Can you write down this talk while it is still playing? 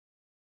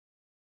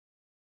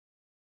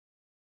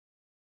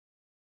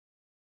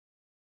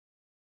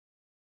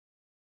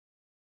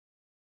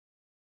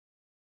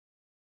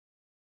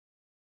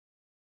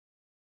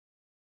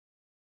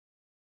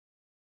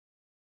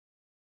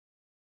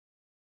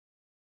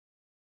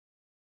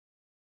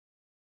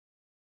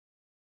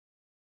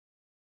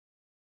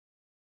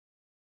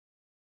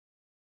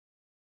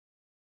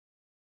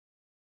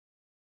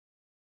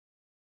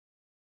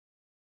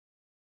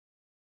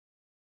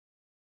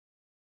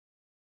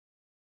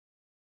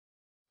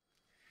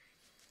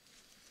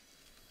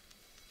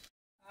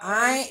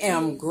I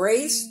am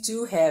graced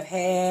to have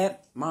had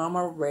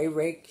Mama Ray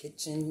Ray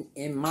Kitchen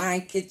in my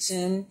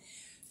kitchen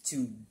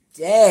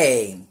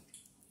today.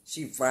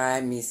 She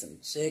fried me some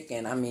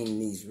chicken. I mean,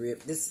 these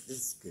ribs. This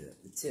is good.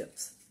 The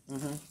tips.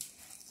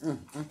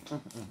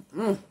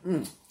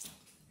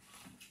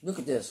 Look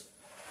at this.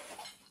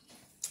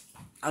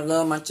 I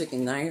love my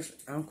chicken nice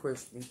and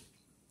crispy.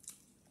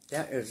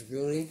 That is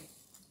really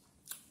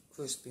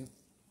crispy.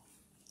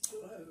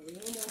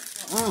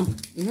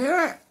 You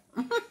hear it?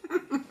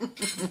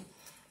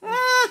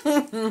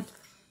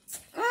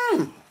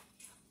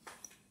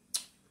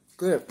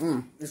 Good.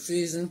 The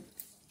season.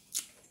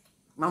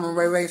 Mama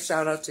Ray Ray,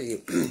 shout out to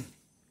you.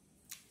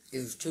 It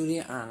was truly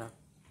an honor.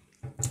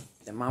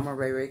 The Mama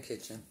Ray Ray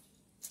Kitchen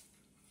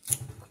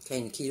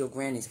came to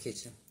Ketogranny'S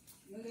kitchen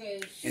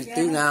and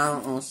threw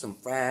down on some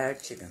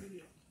fried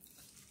chicken.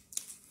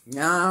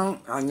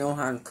 Now I know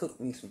how to cook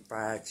me some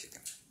fried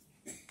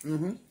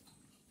chicken.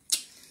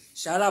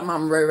 Shout out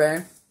Mama Ray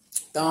Ray.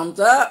 Thumbs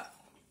up.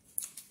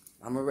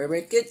 Mama Ray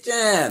Ray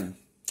Kitchen.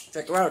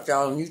 Check her out,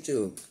 y'all, on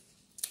YouTube.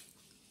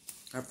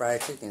 Her fried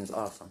chicken is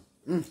awesome.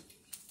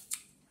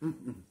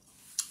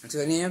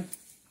 Until then,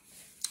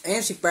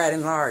 and she fried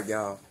in lard,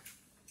 y'all,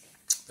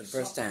 for the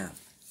first time.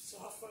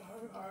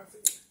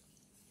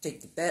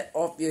 Take the fat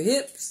off your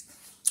hips,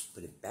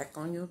 put it back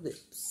on your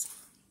lips.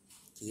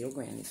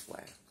 Ketogranny'S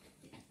way.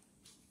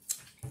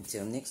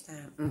 Until next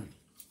time,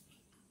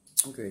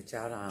 I'm going to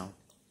chow down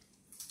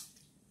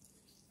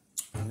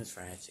on this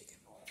fried chicken.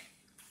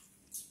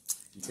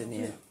 Until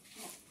then,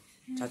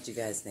 talk to you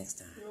guys next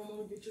time.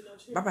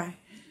 Bye-bye.